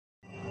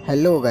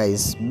Hello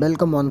guys,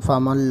 welcome on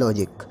pharma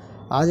logic.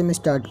 आज हम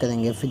start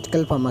करेंगे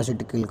फिजिकल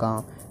फार्मास्यूटिकल का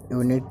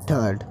यूनिट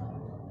 3।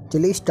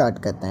 चलिए स्टार्ट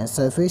करते हैं।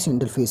 Surface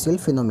interfacial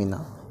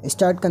phenomena.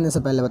 स्टार्ट करने से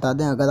पहले बता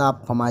दें, अगर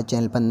आप हमारे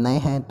चैनल पर नए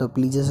हैं तो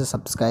प्लीज़ इसे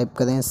सब्सक्राइब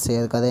करें,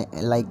 शेयर करें,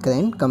 लाइक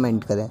करें,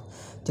 कमेंट करें।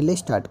 चलिए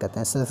स्टार्ट करते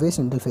हैं। Surface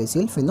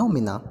interfacial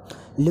phenomena.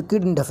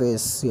 Liquid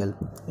interfacial.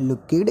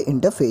 Liquid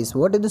interface.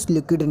 What is this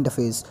liquid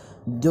interface?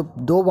 जब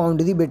दो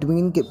बाउंड्री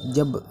बिटवीन के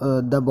जब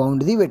the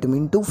boundary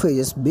between two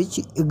phases which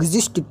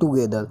exist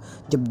together,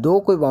 जब दो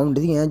कोई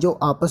बाउंड्री हैं जो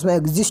आपस में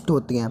एग्जिस्ट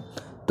होती हैं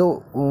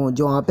तो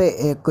जो वहाँ पे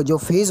एक जो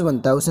फेज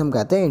बनता है उसे हम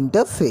कहते हैं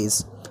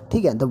इंटरफेस।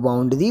 ठीक है, the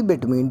boundary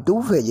between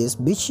two phases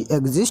which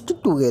exist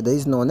together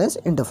is known as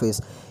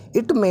interface.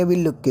 It may be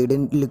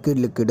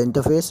liquid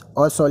interface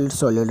और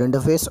सॉलिड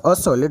इंटरफेस और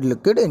सॉलिड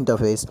लिक्विड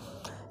इंटरफेस।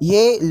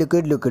 ये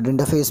लिक्विड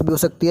इंटरफेस भी हो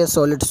सकती है,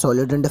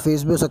 सॉलिड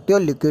इंटरफेस भी हो सकती है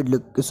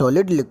और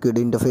सॉलिड लिक्विड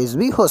इंटरफेस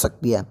भी हो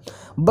सकती है।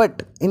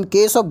 But in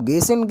case of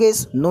gas in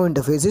gas no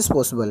interface is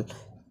possible.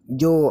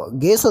 जो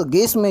गैस और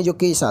गैस में जो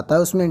केस आता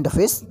है उसमें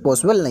इंटरफेस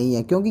पॉसिबल नहीं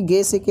है, क्योंकि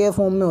गैस एक एयर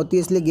फॉर्म में होती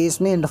है, इसलिए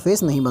गैस में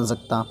इंटरफेस नहीं बन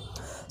सकता।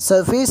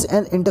 Surface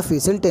and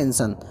interfacial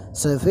tension.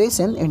 Surface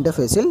and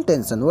interfacial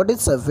tension. What is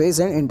surface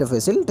and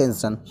interfacial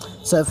tension?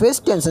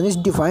 Surface tension is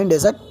defined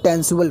as a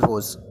टेंसिबल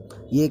force.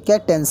 ये क्या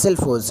टेंसिल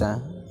फोर्स है?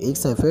 एक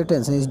surface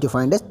tension is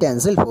defined as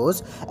tensile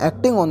force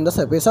acting on the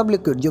surface of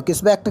liquid, जो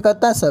किस पे act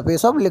करता है?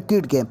 Surface of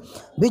liquid के।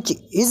 Which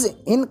is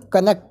in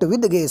connect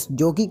with gas,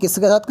 जो कि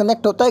किसके साथ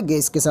कनेक्ट होता है?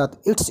 गैस के साथ।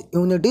 Its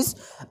unit is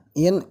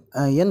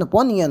an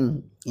upon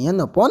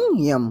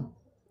M.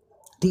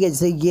 ठीक है,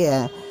 जैसे ये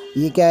है,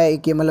 ये क्या है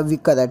कि मतलब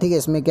विकर है। ठीक है,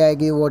 इसमें क्या है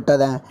कि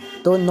वाटर है,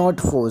 तो नॉट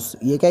फोर्स।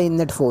 ये क्या है?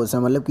 नेट फोर्स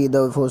है, मतलब कि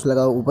इधर फोर्स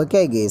लगा, ऊपर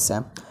क्या है? गैस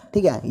है।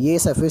 ठीक है, ये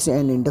सरफेस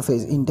एंड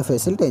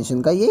इंटरफेशियल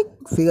टेंशन का ये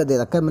फिगर दे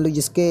रखा है, मतलब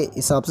जिसके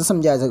हिसाब से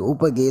समझाया जाएगा।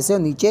 ऊपर गैस है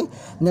और नीचे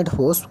नेट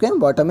फोर्स के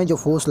बॉटम में जो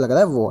फोर्स लग रहा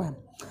है वो है।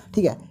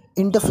 ठीक है,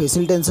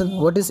 interfacial tension.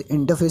 What is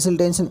interfacial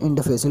tension?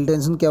 Interfacial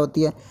tension क्या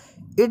होती है?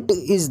 It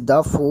is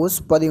the force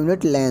per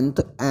unit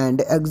length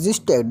and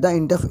exist at the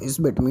interface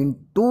between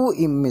two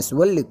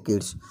immiscible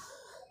liquids.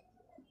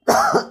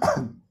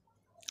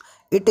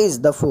 It is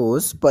the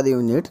force per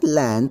unit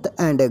length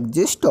and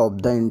exist of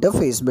the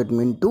interface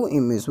between two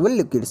immiscible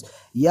liquids।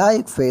 यह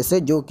एक face है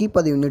जो कि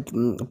per unit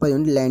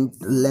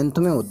length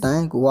में होता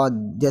है। वह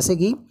जैसे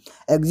कि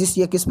एग्जिस्ट,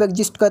 या किस पे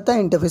एग्जिस्ट करता है?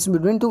 इंटरफेस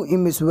बिटवीन टू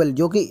इमिसिबल,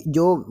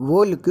 जो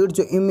वो लिक्विड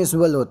जो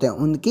इमिसिबल होते हैं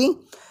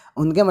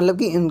उनके मतलब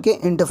कि उनके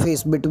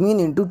इंटरफेस बिटवीन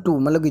इंटू टू,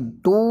 मतलब कि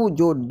टू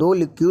जो दो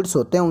लिक्विड्स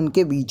होते हैं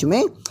उनके बीच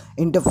में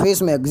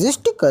इंटरफेस में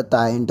एग्जिस्ट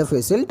करता है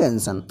interfacial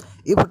tension.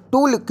 If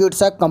two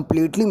liquids are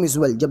completely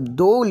miscible, जब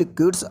दो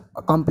लिक्विड्स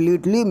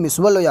कम्प्लीटली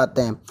मिसिबल हो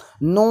जाते हैं,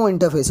 no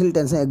interfacial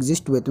tension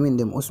exist between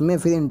them, उसमें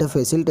फिर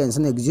इंटरफेशियल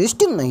टेंशन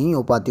एग्जिस्ट नहीं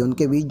हो पाती,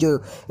 उनके बीच जो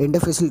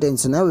इंटरफेशियल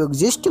टेंशन है वो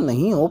एग्जिस्ट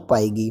नहीं हो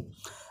पाएगी।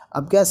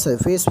 अब क्या?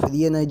 Surface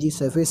free energy.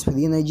 Surface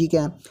free energy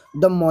क्या है?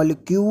 The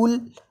molecule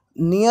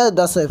near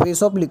the surface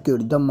of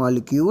liquid, the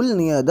molecule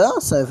near the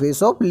surface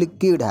of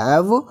liquid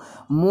have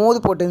more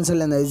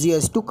potential energy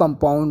as to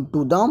compound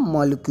to the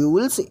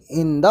molecules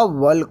in the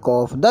bulk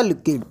of the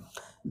liquid।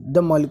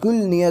 the molecule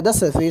near the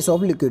surface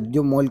of liquid,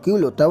 जो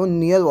molecule होता है वो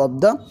near of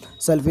the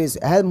surface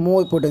has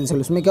more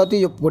potential। उसमें क्या होती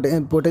है? जो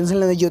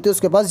potential energy होती है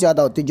उसके पास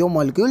ज़्यादा होती है जो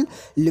molecule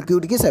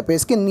liquid की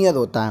surface के near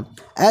होता है,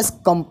 as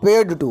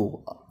compared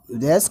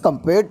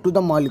to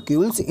the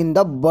molecules in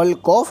the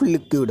bulk of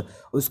liquid।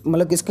 उस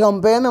मतलब किसके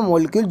कंपेयर में?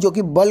 मॉलिक्यूल जो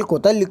कि बल्क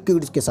होता है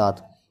लिक्विड्स के साथ।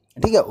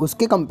 ठीक है,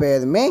 उसके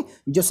कंपेयर में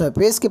जो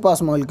सरफेस के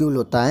पास मॉलिक्यूल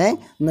होता है,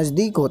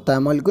 नज़दीक होता है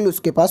मॉलिक्यूल,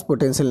 उसके पास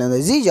पोटेंशियल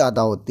एनर्जी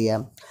ज़्यादा होती है।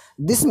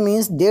 This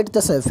means that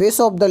the surface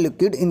of the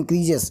liquid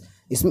increases.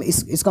 इसमें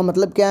इसका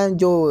मतलब क्या है?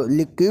 जो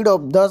लिक्विड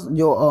ऑफ द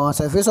जो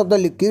सरफेस ऑफ द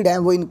लिक्विड है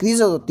वो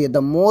इंक्रीज होती है the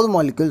more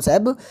molecules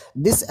have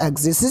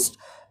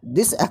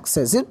this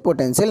excessive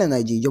potential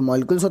energy. जो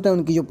मॉलिक्यूल्स होते हैं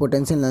उनकी जो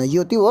पोटेंशियल एनर्जी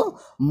होती है वो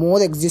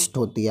मोर एग्जिस्ट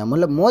होती है,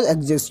 मतलब मोर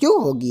एग्जिस्टिव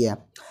होगी है।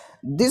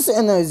 This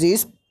energy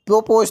is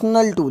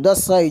proportional to the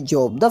size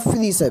of the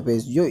free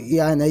surface. जो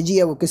यह एनर्जी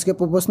है वो किसके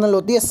प्रोपोर्शनल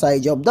होती है?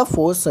 Size of the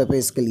force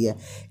surface के लिए।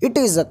 It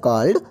is a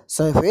called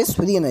surface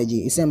free energy.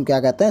 इसे हम क्या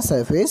कहते हैं?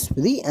 Surface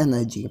free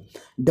energy.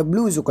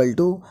 W is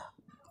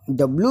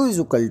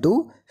equal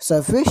to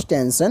surface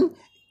tension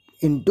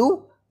into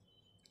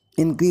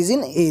increase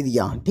in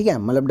area. ठीक है,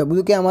 मतलब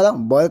W क्या हमारा?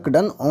 Work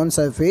done on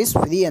surface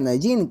free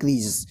energy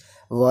increase.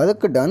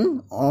 Work done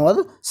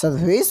और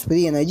सरफेस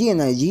फ्री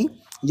एनर्जी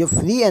जो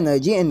फ्री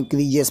एनर्जी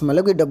इंक्रीजेस,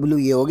 मतलब कि W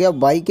ये हो गया,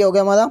 बाई क्या हो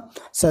गया हमारा?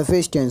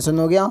 सरफेस टेंशन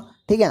हो गया।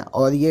 ठीक है,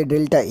 और ये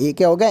डेल्टा ए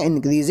क्या हो गया?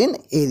 इंक्रीज इन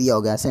एरिया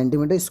हो गया,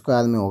 सेंटीमीटर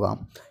स्क्वायर में होगा।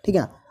 ठीक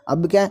है,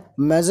 अब क्या है?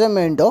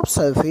 Measurement of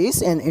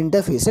surface and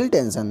interfacial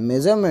tension.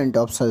 Measurement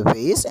of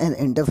surface and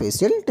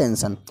interfacial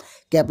tension.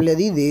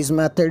 Capillary raise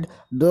method,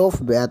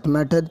 drop बैथ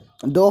method,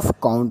 drop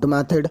count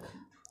method,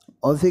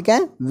 और फिर क्या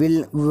है?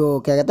 वो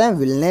क्या कहते हैं?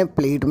 विल्ने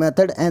plate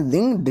method and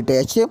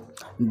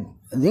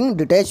ring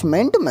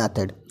detachment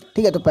method.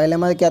 ठीक है, तो पहले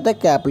हमारा क्या था?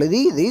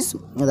 Capillary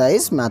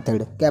rise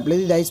method.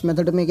 Capillary rise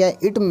method में क्या है?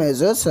 It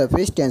major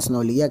surface tension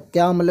only. या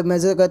क्या मतलब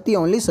मेजर करती है?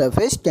 ओनली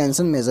सरफेस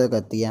टेंशन मेजर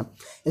करती है।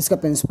 इसका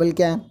प्रिंसिपल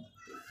क्या है?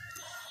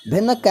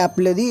 When a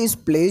capillary is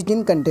placed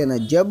in container,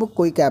 जब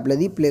कोई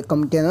कैपिलरी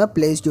कंटेनर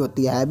प्लेस्ड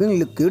होती है, having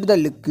liquid, the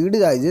liquid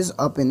rises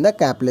up in the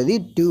capillary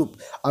tube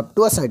up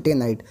to a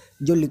certain height,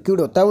 जो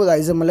लिक्विड होता है वो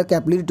राइज मतलब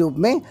कैपिलरी ट्यूब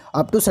में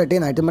अप टू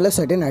सर्टेन हाइट, मतलब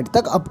सर्टेन हाइट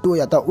तक अप टू हो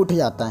जाता है, उठ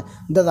जाता है।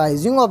 The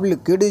rising of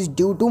liquid is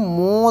due to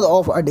more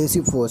of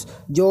adhesive force,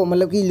 जो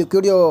मतलब कि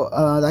लिक्विड जो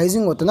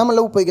राइजिंग होता है ना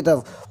मतलब ऊपर की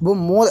तरफ, वो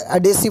मोर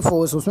एडेसिव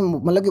फोर्स, उसमें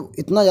मतलब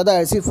कि इतना ज़्यादा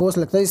एडेसिव फोर्स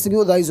लगता है जिससे कि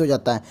वो राइज हो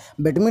जाता है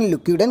between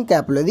liquid and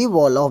capillary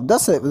wall of the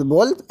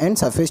wall and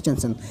surface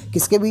tension,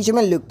 किसके बीच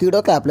में, लिक्विड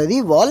और कैपिलरी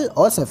वॉल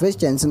और सरफेस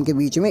टेंशन के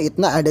बीच में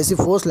इतना एडेसिव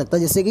फोर्स लगता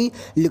है जिससे कि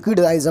लिक्विड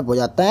राइज अप हो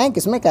जाता है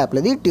किसमें,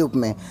 कैपिलरी ट्यूब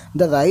में।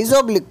 The rise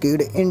of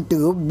liquid in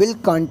tube will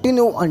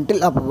continue until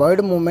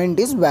upward movement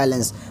is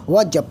balance,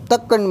 वह जब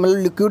तक मतलब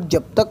लिक्विड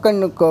जब तक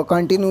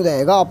कंटिन्यू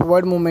रहेगा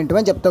अपवर्ड मूवमेंट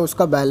में, जब तक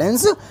उसका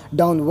बैलेंस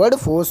डाउनवर्ड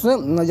फोर्स,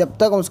 जब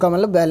तक उसका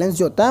मतलब बैलेंस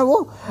जो होता है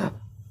वो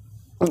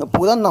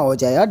पूरा ना हो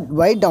जाएगा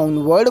by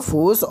downward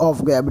force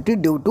of gravity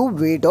due to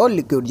wait और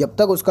लिक्विड, जब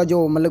तक उसका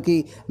जो मतलब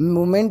कि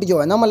मूवमेंट जो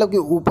है ना मतलब कि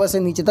ऊपर से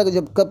नीचे तक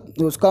जब कब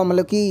उसका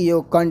मतलब कि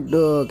ये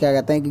क्या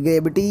कहते हैं कि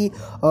ग्रेविटी,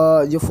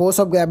 जो फोर्स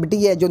ऑफ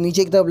ग्रेविटी है जो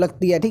नीचे की तरफ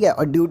लगती है, ठीक है,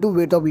 और due to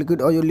weight of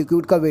liquid, और जो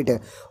लिक्विड का वेट है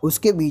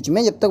उसके बीच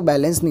में जब तक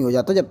बैलेंस नहीं हो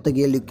जाता, जब तक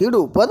ये लिक्विड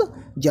ऊपर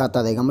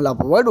जाता रहेगा मतलब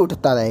अपवर्ड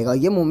उठता रहेगा,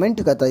 ये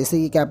मूवमेंट करता है। जैसे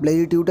ये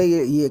कैपिलरी ट्यूब है,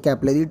 ये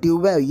कैपिलरी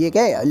ट्यूब है, ये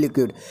क्या है,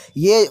 लिक्विड,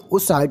 ये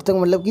उस साइड तक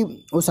मतलब कि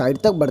उस साइड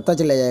तक बढ़ता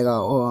चला जाएगा,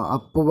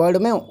 अपवर्ड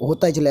में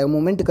होता ही चलेगा,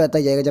 मूवमेंट करता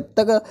ही जाएगा जब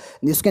तक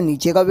जिसके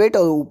नीचे का वेट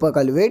और ऊपर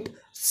का वेट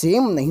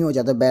सेम नहीं हो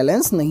जाता,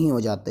 बैलेंस नहीं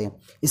हो जाते।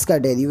 इसका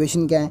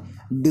डेरिवेशन क्या है,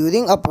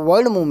 during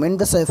upward movement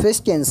the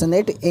surface tension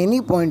at any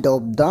point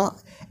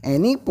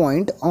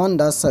on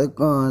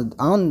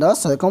the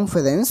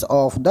circumference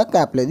of the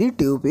capillary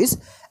tube is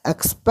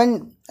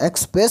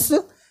express,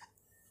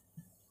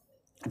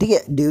 ठीक है,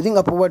 ड्यूरिंग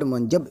अपवर्ड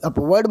मूवमेंट, जब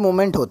अपवर्ड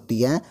मूवमेंट होती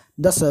है,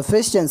 the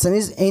surface tension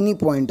is any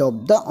point of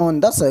the on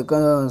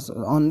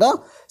the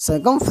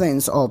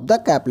circumference of the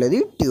capillary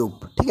tube,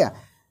 ठीक है,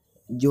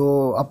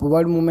 जो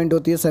upward movement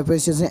होती है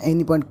सरफेस टेंशन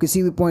एनी पॉइंट,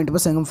 किसी भी पॉइंट पर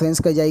सर्कमफ्रेंस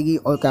कर जाएगी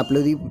और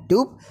कैपिलरी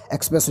ट्यूब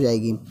एक्सप्रेस हो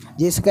जाएगी।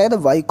 जिसका कहते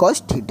हैं Y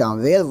cos theta,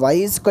 where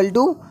Y is equal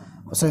to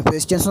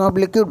surface tension of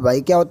liquid,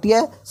 Y क्या होती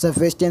है,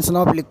 सरफेस टेंशन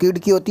ऑफ लिक्विड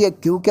की होती है,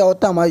 क्यू क्या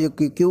होता है हमारा जो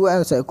क्यू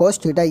है कॉस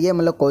थीटा, ये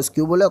मतलब कॉस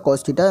क्यू बोला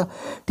कॉस थीटा,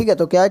 ठीक है,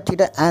 तो क्या है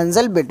theta,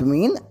 angle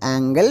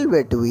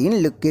between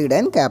liquid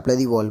and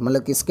capillary wall,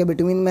 मतलब किसके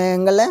बिटवीन में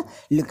एंगल है,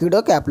 लिक्विड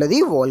और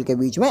कैपिलरी वॉल के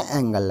बीच में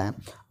एंगल है।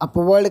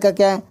 अपवर्ड का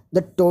क्या है,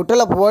 the total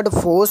upward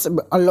force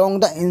along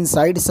the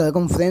inside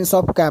circumference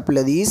of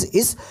capillaries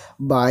is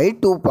by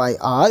 2 pi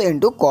are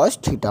into cos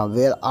theta,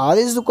 where are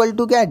is equal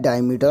to क्या है,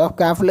 डायमीटर ऑफ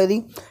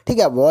कैपिलरी, ठीक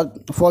है,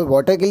 फॉर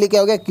वाटर के लिए क्या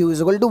हो गया, क्यू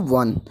इज इक्वल टू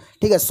 1,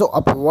 ठीक है, सो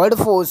upward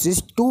force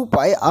is 2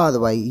 pi R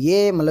Y,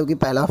 ये मतलब कि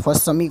पहला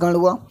फर्स्ट समीकरण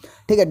हुआ,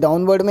 ठीक है।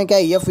 डाउनवर्ड में क्या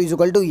है, F is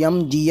equal to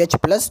M G H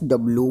plus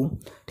W,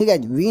 ठीक है,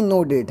 वी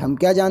नो डेट, हम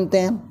क्या जानते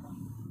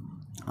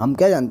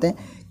हैं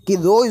कि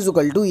रो is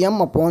equal to M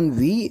upon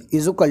we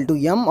is equal to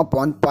M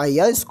upon pi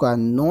are square.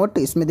 Note,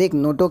 इसमें देख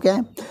नोटो क्या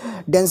है,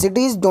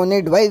 डेंसिटी इज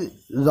डोनेट बाई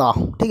रा,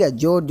 ठीक है,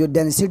 जो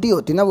डेंसिटी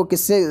होती है ना वो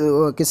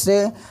किससे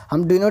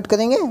हम डिनोट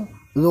करेंगे,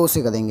 रो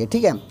से करेंगे,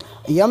 ठीक है।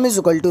 यम is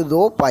equal to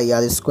row pi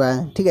are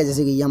square, ठीक है,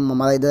 जैसे कि यम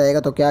हमारा इधर आएगा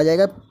तो क्या आ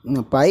जाएगा,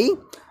 पाई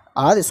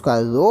are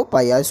square, row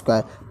pi are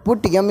square,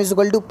 put Yama is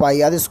equal to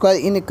pi are square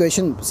in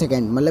equation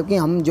second, मतलब कि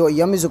हम जो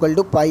यम is equal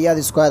to pi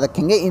are square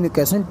रखेंगे इन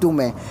इक्वेशन 2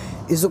 में,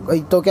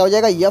 तो क्या हो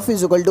जाएगा, F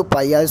is equal to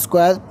pi are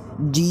square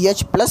ji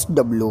H plus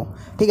W,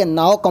 ठीक है।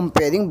 नाउ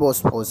कंपेयरिंग बोथ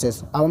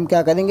फोर्सेस, अब हम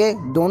क्या करेंगे,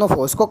 दोनों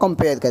फोर्स को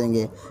कंपेयर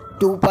करेंगे,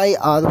 2 पाई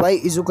R Y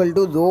is equal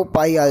to row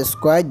pi are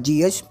square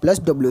ji H plus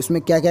W,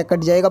 इसमें क्या क्या कट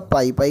जाएगा,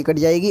 पाई कट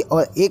जाएगी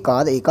और एक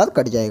आर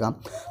कट जाएगा,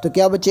 तो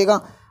क्या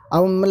बचेगा,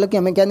 अब मतलब कि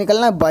हमें क्या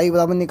निकलना है, बाई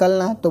बराबर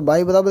निकलना है, तो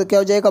बाई बराबर क्या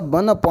हो जाएगा,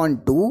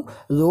 1/2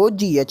 रो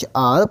जी एच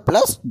आर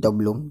प्लस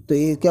डब्ल्यू, तो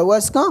ये क्या हुआ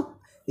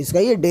इसका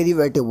ये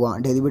डेरिवेटिव हुआ।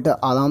 डेरिवेटिव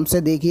आराम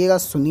से देखिएगा,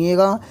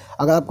 सुनिएगा,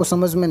 अगर आपको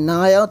समझ में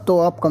ना आया तो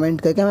आप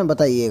कमेंट करके हमें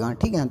बताइएगा,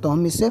 ठीक है, तो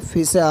हम इसे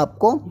फिर से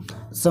आपको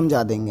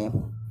समझा देंगे।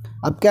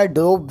 अब क्या है,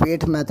 ड्रॉप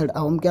वेट मेथड,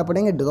 अब हम क्या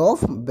पढ़ेंगे, ड्रॉप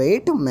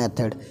वेट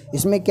मेथड।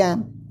 इसमें क्या है,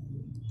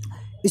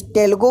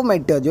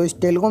 स्टेलगोमीटर, जो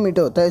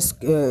स्टेलगोमीटर होता है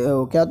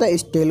क्या होता है,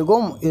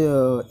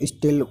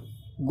 स्टेलगोमीटर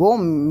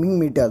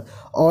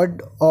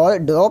और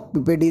ड्रॉप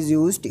पिपेट इज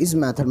यूज्ड इस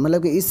मेथड,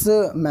 मतलब कि इस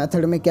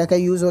मेथड में क्या क्या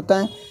यूज़ होता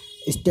है,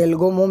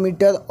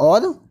 स्टेलगोमोमीटर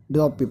और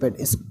ड्रॉप पिपेट,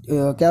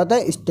 क्या होता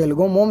है,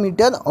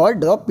 स्टेलगोमोमीटर और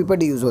ड्रॉप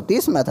पिपेट यूज़ होती है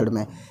इस मेथड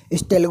में।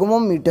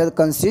 स्टेलगोमोमीटर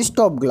consist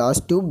of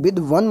glass tube with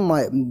one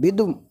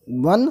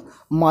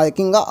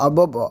marking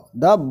above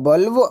the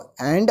bulb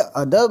and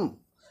other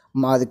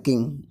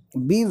marking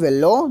be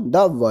below the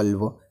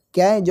bulb.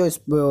 क्या है, जो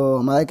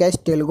हमारा क्या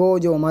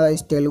जो हमारा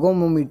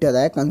स्टेलगोमोमीटर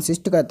है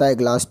कंसिस्ट करता है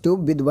ग्लास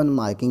ट्यूब विद 1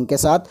 मार्किंग के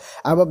साथ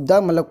अब द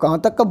मतलब कहाँ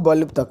तक का,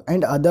 बल्ब तक,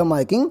 and other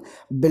marking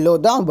below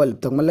the bulb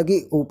तक, मतलब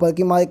कि ऊपर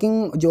की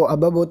मार्किंग जो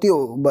अबब होती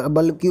है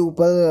बल्ब के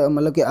ऊपर,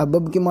 मतलब कि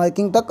अबब की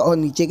मार्किंग तक, और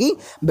नीचे की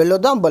बिलो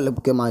द बल्ब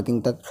के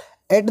मार्किंग तक।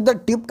 At the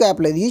tip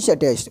capillary is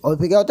attached, और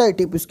फिर क्या होता है,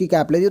 टिप उसकी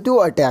कैपिलरी होती है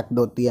वो अटैक्ड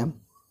होती है।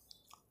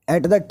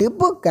 At the tip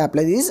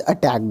capillary is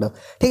attacked.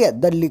 ठीक है,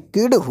 the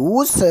liquid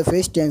whose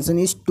surface tension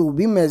is to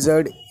be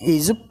measured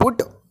is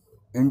put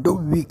into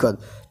vehicle.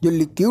 जो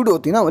लिक्विड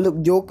होती है ना,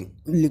 मतलब जो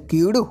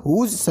liquid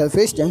whose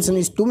surface tension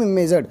is to be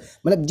measured,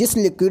 मतलब जिस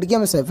लिक्विड की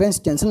हम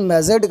सरफेस टेंशन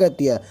मेजर्ड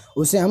करती है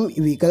उसे हम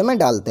व्हीकल में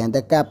डालते हैं।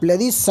 The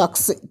capillary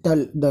sucks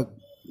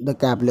the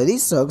capillary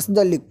sucks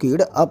the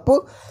liquid up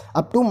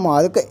to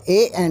mark A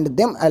and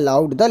then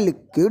allowed the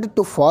liquid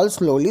to fall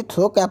slowly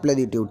through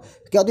capillary tube।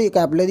 क्या होता है, ये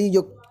कैपिलरी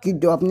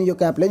जो अपनी जो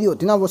कैपिलरी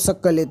होती है ना, वो सक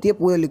कर लेती है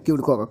पूरे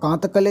लिक्विड को। कहाँ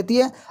तक कर लेती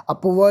है?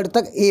 अपवर्ड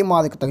तक, ए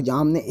मार्क तक, जहाँ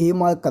हमने ए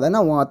मार्क करा ना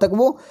वहाँ तक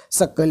वो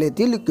सक कर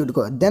लेती है लिक्विड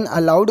को। देन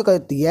अलाउड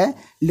करती है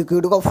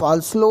लिक्विड को fall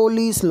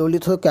slowly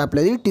through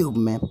capillary tube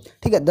में।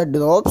 ठीक है, the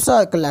drops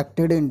are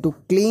collected into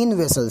clean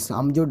vessels.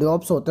 हम जो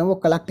ड्रॉप्स होते हैं वो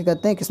कलेक्ट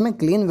करते हैं किसमें?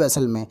 क्लीन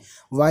वेसल में।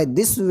 By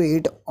this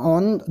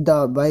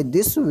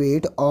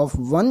weight of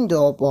one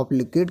drop of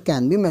liquid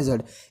can be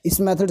measured. इस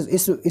मेथड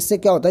इससे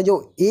क्या होता है,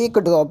 जो एक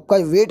ड्रॉप का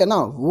वेट है ना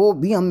वो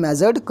भी हम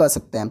मेजर्ड कर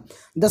सकते हैं।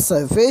 The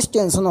surface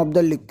tension of the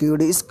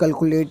liquid is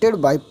calculated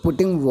by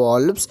putting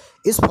valves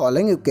इस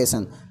फॉलोइंग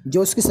इक्वेशन।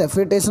 जो उसकी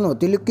सरफेस टेंशन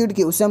होती है लिक्विड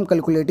की उसे हम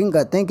कैलकुलेटिंग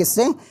करते हैं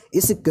किससे?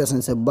 इस इक्वेशन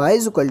से, bye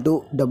is equal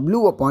to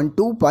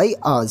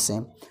W/2πr से।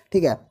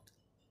 ठीक है,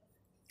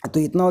 तो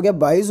इतना हो गया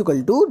bye is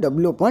equal to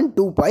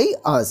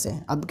W/2πr से।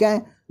 अब क्या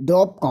है?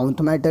 Drop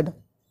count method.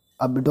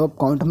 अब ड्रॉप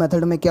काउंट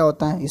मेथड में क्या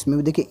होता है, इसमें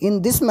भी देखिए, in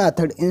this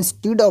method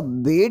instead of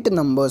weight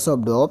numbers of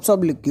drops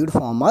of liquid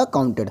form are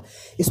counted.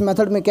 इस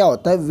मेथड में क्या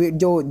होता है, वेट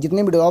जो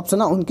जितने भी ड्रॉप्स है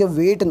ना उनके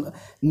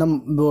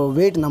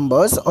वेट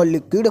नंबर्स और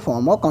लिक्विड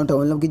फॉर्म और काउंट,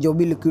 मतलब कि जो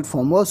भी लिक्विड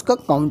फॉर्म हो उसका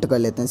काउंट कर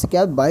लेते हैं। इससे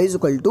क्या, bye is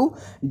equal to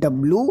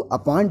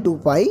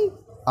W/2πr।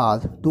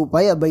 2π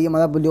अब भाई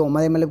हमारा जो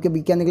हमारे मतलब कि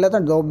अभी क्या निकला था,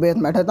 ड्रॉप बेस्ड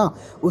मेथड था,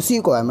 उसी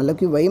को है, मतलब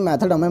कि वही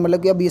मेथड हमें,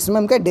 मतलब कि अभी इसमें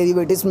हम क्या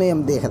डेरिवेटिव्स में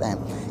हम देख रहे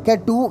हैं क्या,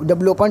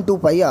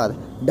 W/2πr।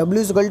 W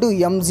is equal to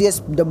MGH।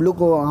 W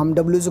को हम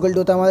W इज इक्वल टू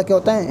होता है हमारा क्या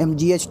होता है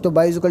MGH, तो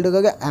बाय इज इक्वल टू क्या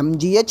होगा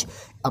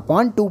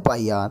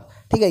MGH/2πr।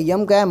 ठीक है,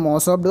 M क्या है,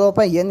 मॉस ऑफ ड्रॉप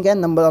है, N क्या है,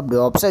 नंबर ऑफ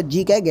ड्रॉप्स है,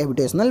 G क्या है,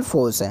 ग्रेविटेशनल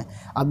फोर्स है।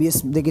 अब ये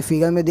देखिए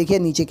फिगर में देखिए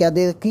नीचे क्या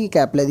दे रखी है,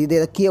 कैपिलरी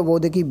दे रखी है, वो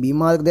देखिए B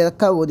मार्क दे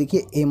रखा है, वो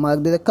देखिए A मार्क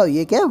दे रखा है,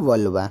 ये क्या है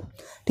वल्व है।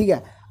 ठीक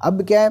है,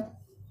 अब क्या है,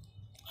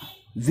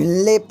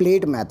 विल्ले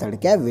प्लेट मेथड।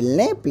 क्या है,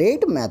 विल्ले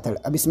प्लेट मेथड।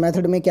 अब इस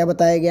मेथड में क्या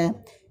बताया गया है,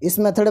 इस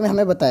मेथड में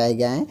हमें बताया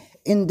गया है,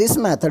 in this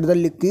method the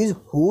liquid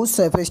whose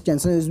surface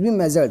tension is be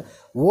measured.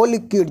 वो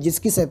लिक्विड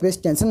जिसकी सरफेस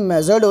टेंशन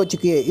मेजर्ड हो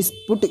चुकी है इस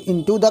पुट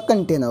इनटू द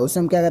कंटेनर। उससे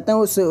हम क्या कहते हैं,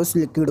 उस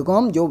लिक्विड को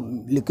हम, जो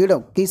लिक्विड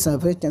की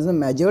सरफेस टेंशन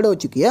मेजर्ड हो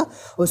चुकी है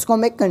उसको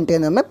हम एक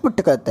कंटेनर में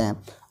पुट करते हैं।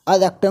 A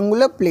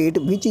rectangular plate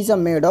which is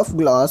made of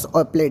glass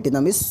और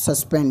platinum is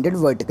suspended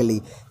vertically।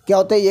 क्या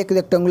होता है, ये एक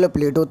रेक्टेंगुलर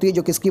प्लेट होती है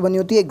जो किसकी बनी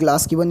होती है,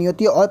 ग्लास की बनी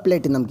होती है और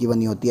प्लेटिनम की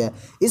बनी होती है।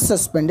 इस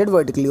सस्पेंडेड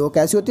वर्टिकली, वो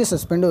कैसी होती है,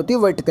 सस्पेंड होती है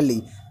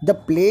vertically. The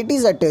plate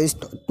is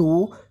attached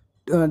to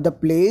the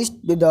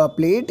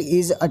plate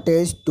is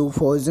attach to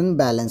frozen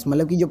balance.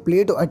 मतलब कि जो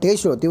प्लेट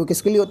अटैच होती है वो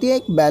किसके लिए होती है,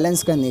 एक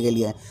बैलेंस करने के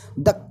लिए।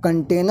 The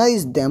container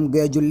is them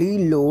gradually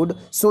load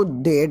so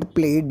date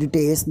plate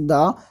detach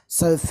the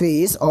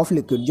surface of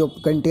liquid. जो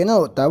कंटेनर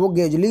होता है वो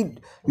ग्रेजुअली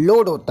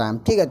लोड होता है।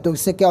 ठीक है, तो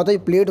इससे क्या होता है,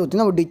 प्लेट होती है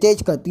ना वो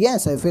डिटेच करती है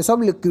सरफेस ऑफ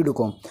लिक्विड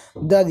को।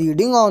 The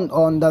reading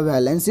on the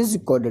balance is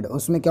recorded.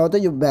 उसमें क्या होता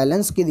है, जो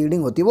बैलेंस की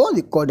रीडिंग होती है वो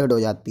रिकॉर्डेड हो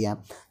जाती है।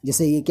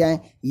 जैसे ये क्या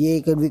है, ये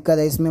एक विकर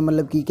है, इसमें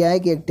मतलब कि क्या है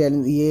कि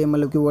ये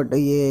मतलब कि वो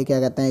ये क्या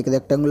कहते हैं, एक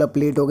रेक्टेंगुलर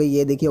प्लेट हो गई,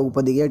 ये देखिए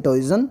ऊपर देखिए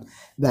टॉर्जन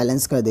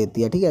बैलेंस कर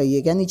देती है। ठीक है,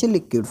 ये क्या नीचे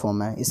लिक्विड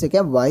फॉर्म है। इससे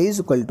क्या, Y is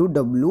equal to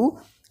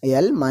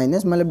WL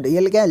minus, मतलब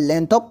L क्या है,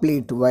 length of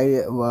plate,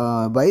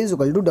 Y is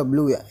equal to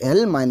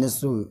WL minus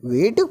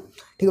weight.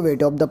 ठीक है,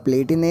 weight of the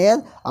plate in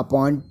air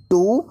upon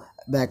 2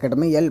 bracket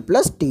में L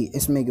प्लस T।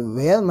 इसमें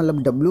वेयर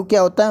मतलब W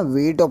क्या होता है,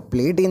 weight of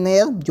plate in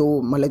air,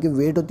 जो मतलब कि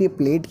वेट होती है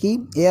प्लेट की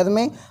एयर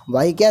में।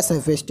 Y क्या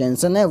सरफेस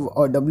टेंशन है,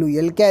 और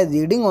WL क्या है,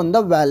 reading on the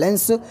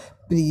balance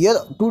prior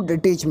to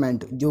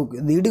detachment. जो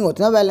रीडिंग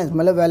होती है ना बैलेंस,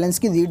 मतलब बैलेंस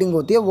की रीडिंग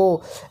होती है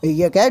वो,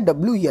 ये क्या है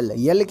WL।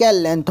 L क्या है,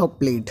 लेंथ ऑफ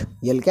प्लेट,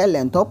 L क्या है,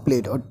 लेंथ ऑफ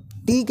प्लेट, और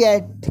T क्या है,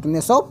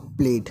 थिकनेस ऑफ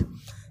प्लेट।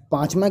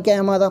 पाँचवा क्या है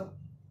हमारा,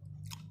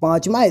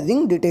 पाँचवा है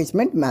ring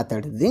detachment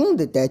method. Ring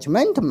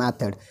detachment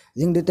method,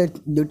 ring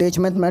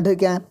detachment method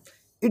क्या है,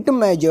 it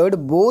measured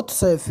both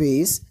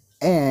surface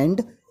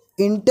and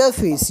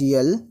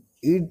interfacial,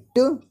 it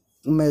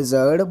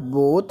measured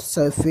both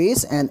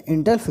surface and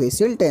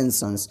interfacial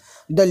tensions.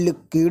 The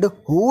liquid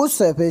whose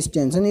surface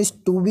tension is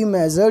to be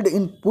measured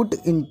in put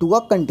into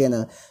a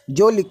container.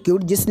 जो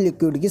liquid, जिस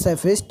liquid की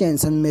surface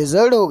tension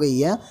measured हो गई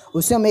है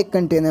उसे हम एक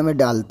container में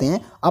डालते हैं।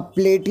 अब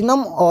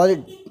प्लेटिनम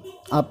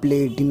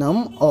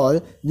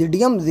और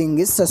रिडियम ring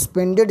is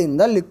suspended in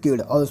the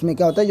liquid. और उसमें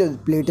क्या होता है, जो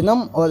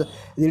प्लेटिनम और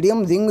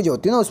रिडियम रिंग जो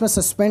होती है ना उसमें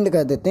सस्पेंड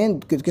कर देते हैं,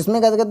 किस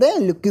में कर देते हैं,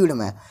 लिक्विड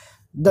में।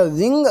 The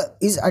ring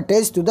is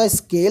attach to the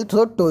scale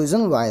through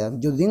torsion wire.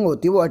 जो रिंग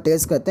होती है वो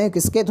अटैच करते हैं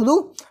किसके थ्रू,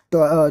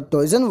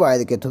 टॉर्जन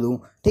वायर के थ्रू,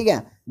 ठीक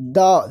है। The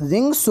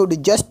ring should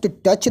just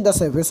touch the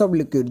surface of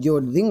liquid. जो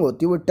रिंग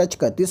होती है वो टच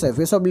करती है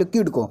सरफेस ऑफ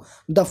लिक्विड को।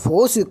 The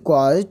force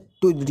required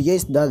to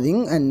rich the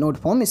ring and not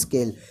form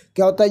scale.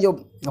 क्या होता है, जो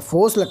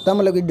फोर्स लगता है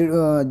मतलब कि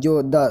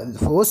जो the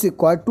force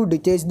required to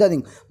detach the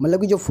ring,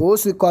 मतलब कि जो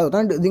फोर्स रिक्वायर होता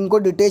है रिंग को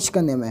डिटेच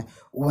करने में,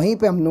 वहीं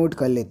पे हम नोट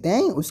कर लेते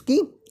हैं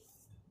उसकी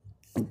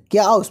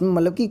क्या, उसमें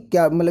मतलब कि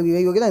क्या, मतलब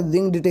यही हो गया ना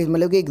रिंग डिटेच,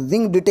 मतलब कि एक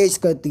रिंग डिटेच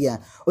करती है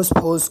उस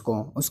फोर्स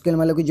को, उसके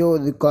मतलब कि जो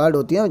रिक्वायर्ड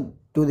होती है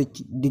टू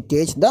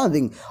डिटेच द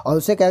रिंग, और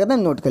उसे क्या कहते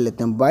हैं नोट कर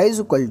लेते हैं। y is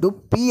equal to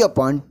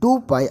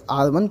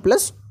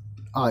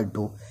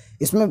P/2πr1+r2।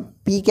 इसमें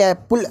P क्या है,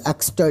 पुल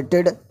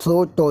एक्सटर्टेड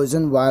throw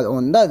torsion wire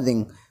on the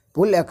ring,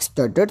 pull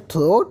एक्सटर्टेड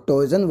throw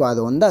torsion wire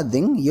on the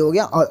ring, ये हो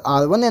गया। और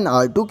R1 एंड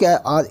R2 क्या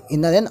है, our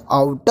inner and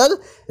outer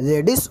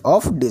radius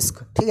of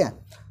disc, ठीक है।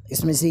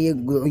 इसमें से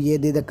ये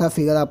दे रखा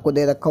फिगर आपको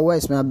दे रखा हुआ है,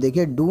 इसमें आप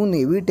देखिए डू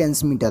नेवी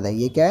टेंसमीटर है,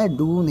 ये क्या है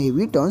डू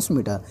नेवी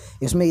टेंसमीटर।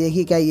 इसमें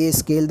देखिए क्या ये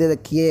स्केल दे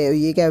रखी है,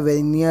 ये क्या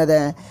वर्नियर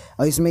है,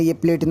 और इसमें ये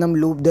प्लेटिनम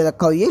लूप दे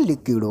रखा हुआ, ये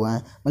लिक्विड हुआ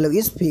है। मतलब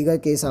इस फिगर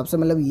के हिसाब से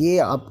मतलब ये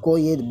आपको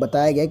ये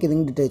बताया गया कि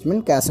रिंग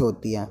डिटैचमेंट कैसे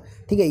होती है,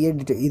 ठीक है। ये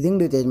रिंग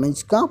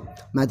डिटैचमेंट का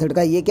मेथड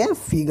का ये क्या है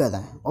फिगर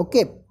है,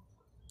 ओके।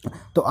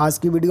 तो आज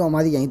की वीडियो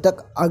हमारी यहीं तक।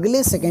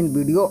 अगले सेकंड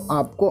वीडियो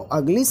आपको,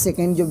 अगली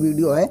सेकंड जो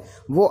वीडियो है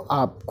वो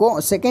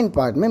आपको सेकंड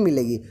पार्ट में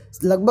मिलेगी।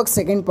 लगभग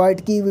सेकंड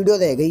पार्ट की वीडियो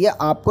रह गई है,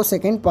 आपको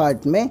सेकंड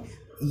पार्ट में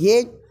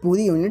ये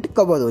पूरी यूनिट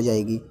कवर हो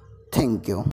जाएगी। Thank you.